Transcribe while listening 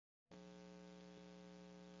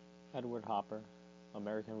Edward Hopper,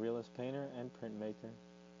 American realist painter and printmaker,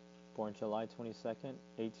 born July 22,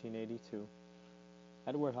 1882.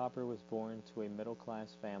 Edward Hopper was born to a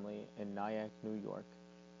middle-class family in Nyack, New York.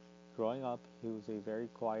 Growing up, he was a very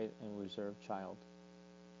quiet and reserved child.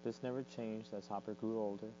 This never changed as Hopper grew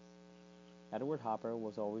older. Edward Hopper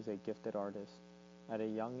was always a gifted artist. At a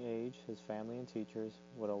young age, his family and teachers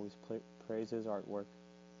would always praise his artwork.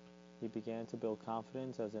 He began to build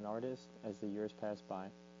confidence as an artist as the years passed by.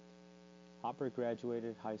 Hopper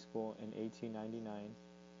graduated high school in 1899,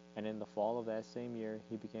 and in the fall of that same year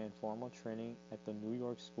he began formal training at the New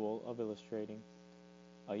York School of Illustrating.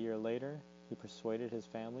 A year later, he persuaded his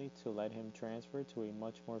family to let him transfer to a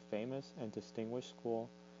much more famous and distinguished school,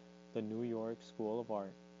 the New York School of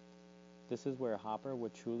Art. This is where Hopper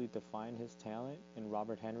would truly define his talent in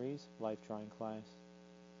Robert Henry's life drawing class.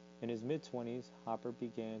 In his mid-20s, Hopper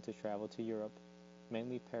began to travel to Europe,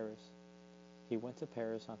 mainly Paris. He went to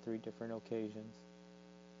Paris on 3 different occasions.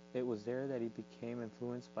 It was there that he became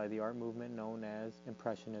influenced by the art movement known as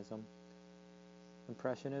Impressionism.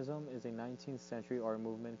 Impressionism is a 19th century art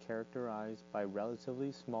movement characterized by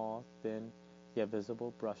relatively small, thin, yet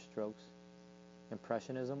visible brushstrokes.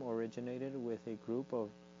 Impressionism originated with a group of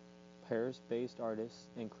Paris-based artists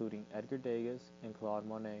including Edgar Degas and Claude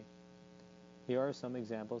Monet. Here are some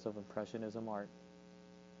examples of Impressionism art.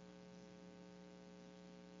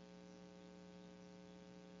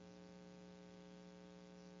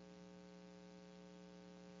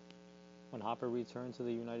 When Hopper returned to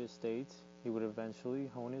the United States, he would eventually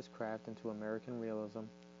hone his craft into American realism.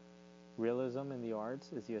 Realism in the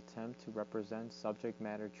arts is the attempt to represent subject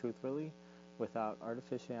matter truthfully without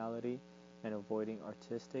artificiality and avoiding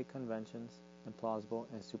artistic conventions, implausible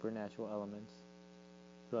and supernatural elements.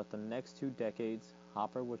 Throughout the next 2 decades,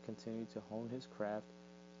 Hopper would continue to hone his craft,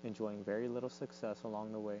 enjoying very little success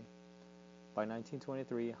along the way. By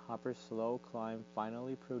 1923, Hopper's slow climb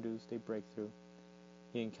finally produced a breakthrough.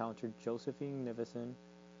 He encountered Josephine Nivison,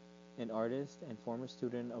 an artist and former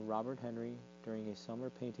student of Robert Henry, during a summer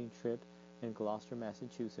painting trip in Gloucester,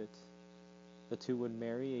 Massachusetts. The two would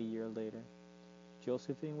marry a year later.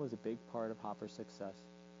 Josephine was a big part of Hopper's success.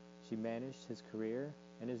 She managed his career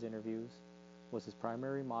and his interviews, was his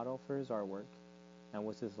primary model for his artwork, and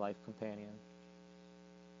was his life companion.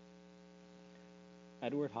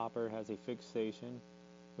 Edward Hopper has a fixation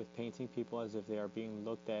with painting people as if they are being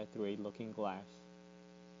looked at through a looking glass.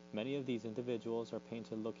 Many of these individuals are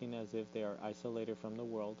painted looking as if they are isolated from the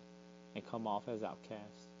world and come off as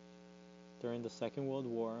outcasts. During the Second World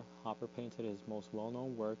War, Hopper painted his most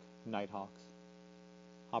well-known work, Nighthawks.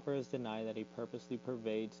 Hopper has denied that he purposely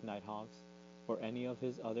pervades Nighthawks or any of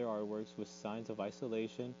his other artworks with signs of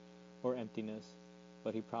isolation or emptiness,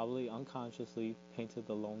 but he probably unconsciously painted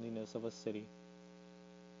the loneliness of a city.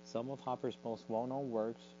 Some of Hopper's most well-known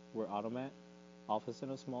works were Automat, Office in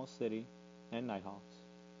a Small City, and Nighthawks.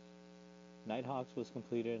 Nighthawks was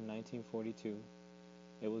completed in 1942.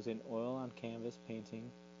 It was an oil-on-canvas painting,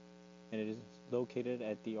 and it is located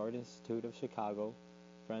at the Art Institute of Chicago,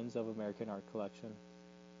 Friends of American Art Collection.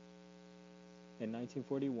 In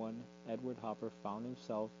 1941, Edward Hopper found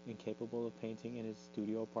himself incapable of painting in his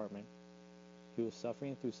studio apartment. He was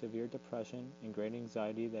suffering through severe depression and great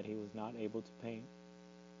anxiety that he was not able to paint.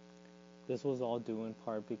 This was all due in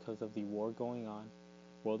part because of the war going on,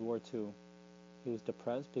 World War II. He was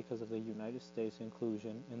depressed because of the United States'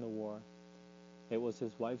 inclusion in the war. It was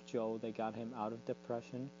his wife Jo that got him out of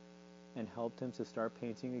depression and helped him to start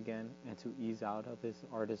painting again and to ease out of his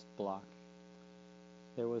artist block.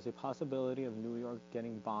 There was a possibility of New York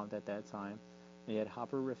getting bombed at that time, and yet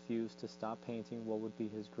Hopper refused to stop painting what would be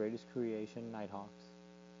his greatest creation, Nighthawks.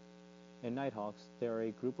 In Nighthawks, there are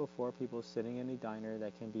a group of 4 people sitting in a diner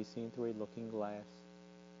that can be seen through a looking glass.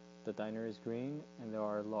 The diner is green, and there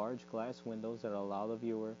are large glass windows that allow the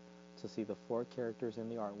viewer to see the 4 characters in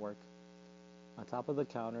the artwork. On top of the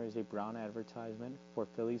counter is a brown advertisement for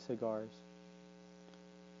Philly cigars.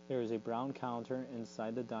 There is a brown counter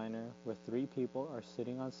inside the diner where 3 people are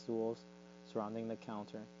sitting on stools surrounding the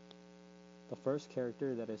counter. The first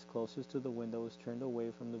character that is closest to the window is turned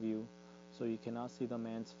away from the view, so you cannot see the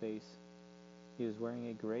man's face. He is wearing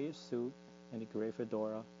a grayish suit and a gray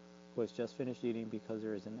fedora, who has just finished eating because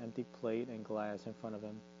there is an empty plate and glass in front of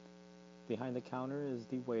him. Behind the counter is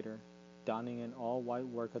the waiter, donning an all-white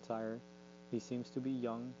work attire. He seems to be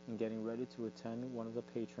young and getting ready to attend one of the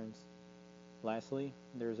patrons. Lastly,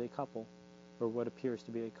 there is a couple, or what appears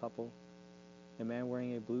to be a couple. A man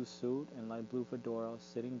wearing a blue suit and light blue fedora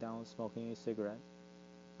sitting down smoking a cigarette.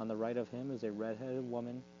 On the right of him is a red-headed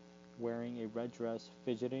woman wearing a red dress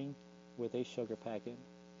fidgeting with a sugar packet.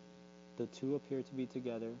 The two appear to be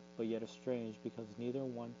together, but yet estranged because neither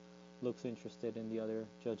one looks interested in the other,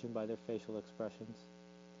 judging by their facial expressions.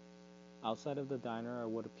 Outside of the diner are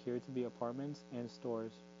what appear to be apartments and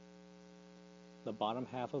stores. The bottom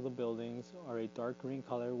half of the buildings are a dark green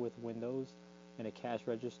color with windows, and a cash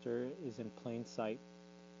register is in plain sight.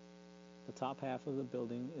 The top half of the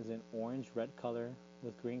building is an orange-red color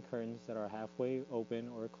with green curtains that are halfway open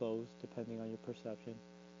or closed depending on your perception.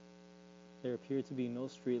 There appear to be no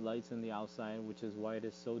street lights in the outside, which is why it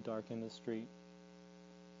is so dark in the street.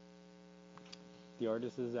 The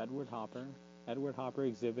artist is Edward Hopper. Edward Hopper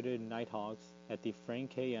exhibited Nighthawks at the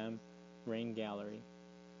Frank K.M. Rain Gallery.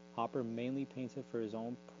 Hopper mainly painted for his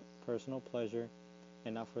own personal pleasure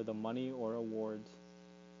and not for the money or awards.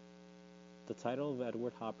 The title of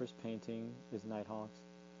Edward Hopper's painting is Nighthawks.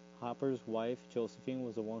 Hopper's wife, Josephine,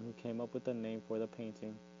 was the one who came up with the name for the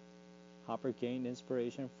painting. Hopper gained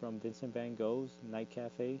inspiration from Vincent van Gogh's Night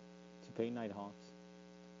Cafe to paint Nighthawks.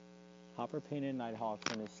 Hopper painted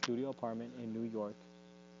Nighthawks in his studio apartment in New York.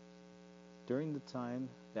 During the time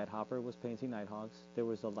that Hopper was painting Nighthawks, there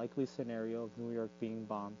was a likely scenario of New York being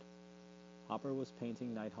bombed. Hopper was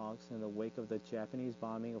painting Nighthawks in the wake of the Japanese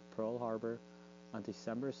bombing of Pearl Harbor on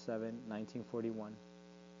December 7, 1941.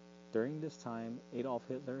 During this time, Adolf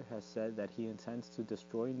Hitler has said that he intends to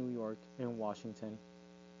destroy New York and Washington.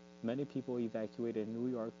 Many people evacuated New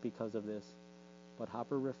York because of this, but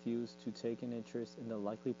Hopper refused to take an interest in the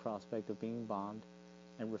likely prospect of being bombed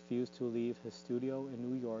and refused to leave his studio in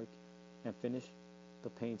New York and finish the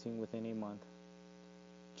painting within a month.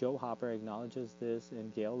 Joe Hopper acknowledges this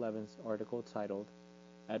in Gail Levin's article titled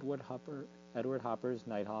Edward Hopper's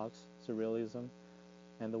Nighthawks, Surrealism,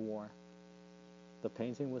 and the War. The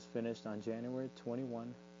painting was finished on January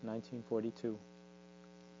 21, 1942.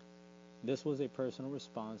 This was a personal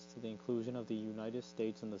response to the inclusion of the United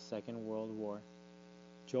States in the Second World War.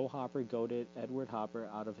 Joe Hopper goaded Edward Hopper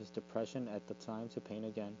out of his depression at the time to paint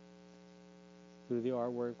again. Through the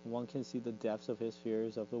artwork, one can see the depths of his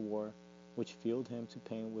fears of the war, which fueled him to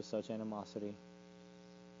paint with such animosity.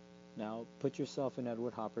 Now, put yourself in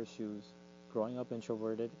Edward Hopper's shoes, growing up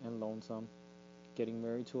introverted and lonesome, getting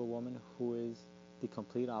married to a woman who is the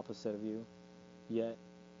complete opposite of you, yet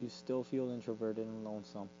you still feel introverted and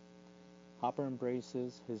lonesome. Hopper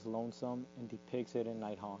embraces his lonesome and depicts it in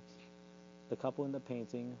Nighthawks. The couple in the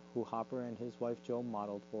painting, who Hopper and his wife Jo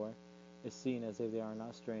modeled for, is seen as if they are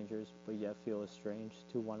not strangers, but yet feel estranged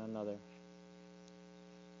to one another.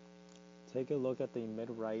 Take a look at the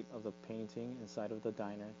mid-right of the painting inside of the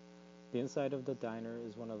diner. The inside of the diner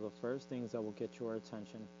is one of the first things that will get your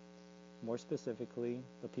attention. More specifically,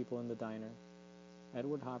 the people in the diner.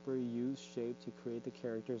 Edward Hopper used shape to create the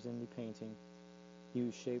characters in the painting. He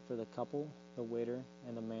used shape for the couple, the waiter,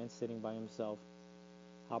 and the man sitting by himself.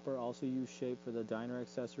 Hopper also used shape for the diner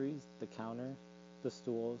accessories, the counter, the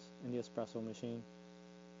stools, and the espresso machine.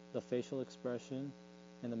 The facial expression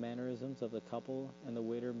and the mannerisms of the couple and the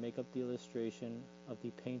waiter make up the illustration of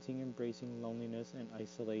the painting embracing loneliness and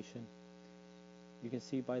isolation. You can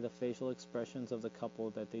see by the facial expressions of the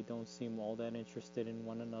couple that they don't seem all that interested in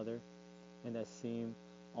one another, and that seem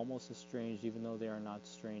almost estranged even though they are not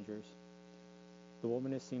strangers. The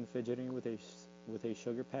woman is seen fidgeting with a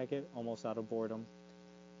sugar packet, almost out of boredom,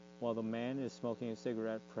 while the man is smoking a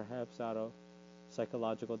cigarette, perhaps out of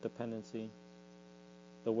psychological dependency.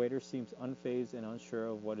 The waiter seems unfazed and unsure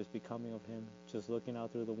of what is becoming of him, just looking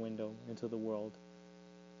out through the window into the world.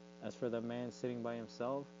 As for the man sitting by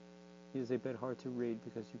himself, he is a bit hard to read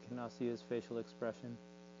because you cannot see his facial expression,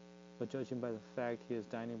 but judging by the fact he is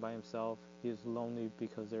dining by himself, he is lonely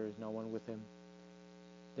because there is no one with him.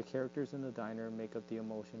 The characters in the diner make up the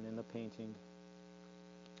emotion in the painting.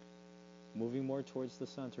 Moving more towards the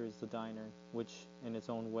center is the diner, which, in its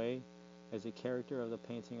own way, is a character of the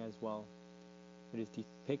painting as well. It is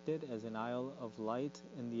depicted as an aisle of light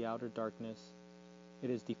in the outer darkness. It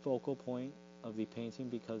is the focal point of the painting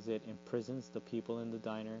because it imprisons the people in the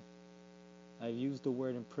diner. I've used the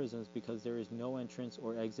word imprisons because there is no entrance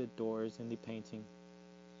or exit doors in the painting.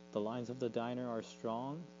 The lines of the diner are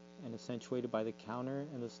strong and accentuated by the counter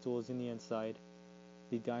and the stools in the inside.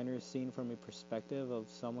 The diner is seen from a perspective of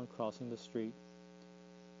someone crossing the street.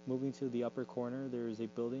 Moving to the upper corner, there is a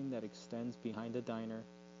building that extends behind the diner.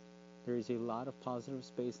 There is a lot of positive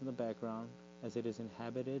space in the background, as it is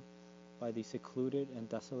inhabited by the secluded and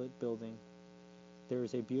desolate building. There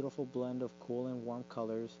is a beautiful blend of cool and warm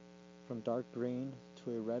colors, from dark green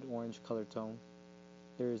to a red-orange color tone.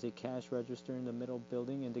 There is a cash register in the middle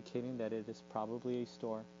building indicating that it is probably a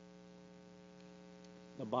store.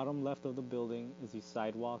 The bottom left of the building is the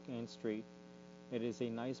sidewalk and street. It is a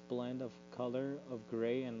nice blend of color of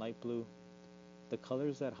gray and light blue. The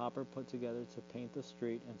colors that Hopper put together to paint the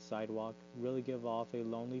street and sidewalk really give off a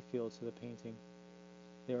lonely feel to the painting.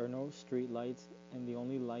 There are no street lights, and the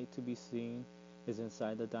only light to be seen is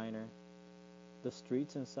inside the diner. The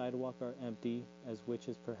streets and sidewalk are empty, as which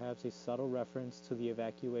is perhaps a subtle reference to the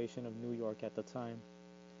evacuation of New York at the time.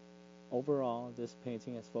 Overall, this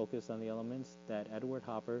painting is focused on the elements that Edward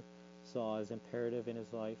Hopper saw as imperative in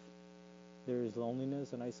his life. There is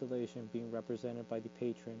loneliness and isolation being represented by the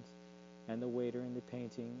patrons and the waiter in the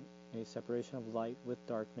painting, a separation of light with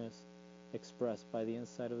darkness expressed by the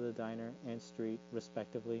inside of the diner and street,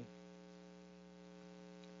 respectively.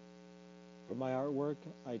 For my artwork,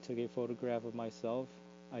 I took a photograph of myself.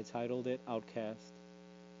 I titled it Outcast.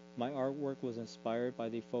 My artwork was inspired by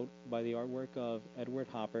the artwork of Edward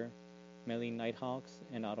Hopper, mainly Nighthawks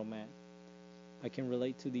and Automat. I can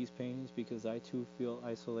relate to these paintings because I too feel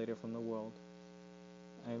isolated from the world.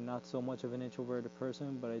 I am not so much of an introverted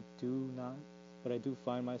person, but I do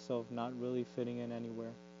find myself not really fitting in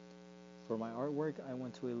anywhere. For my artwork, I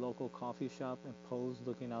went to a local coffee shop and posed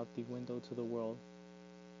looking out the window to the world.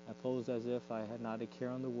 I posed as if I had not a care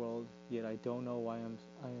in the world, yet I don't know why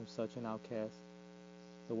I am such an outcast.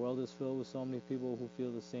 The world is filled with so many people who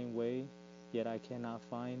feel the same way, yet I cannot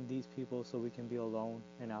find these people so we can be alone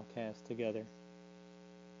and outcast together.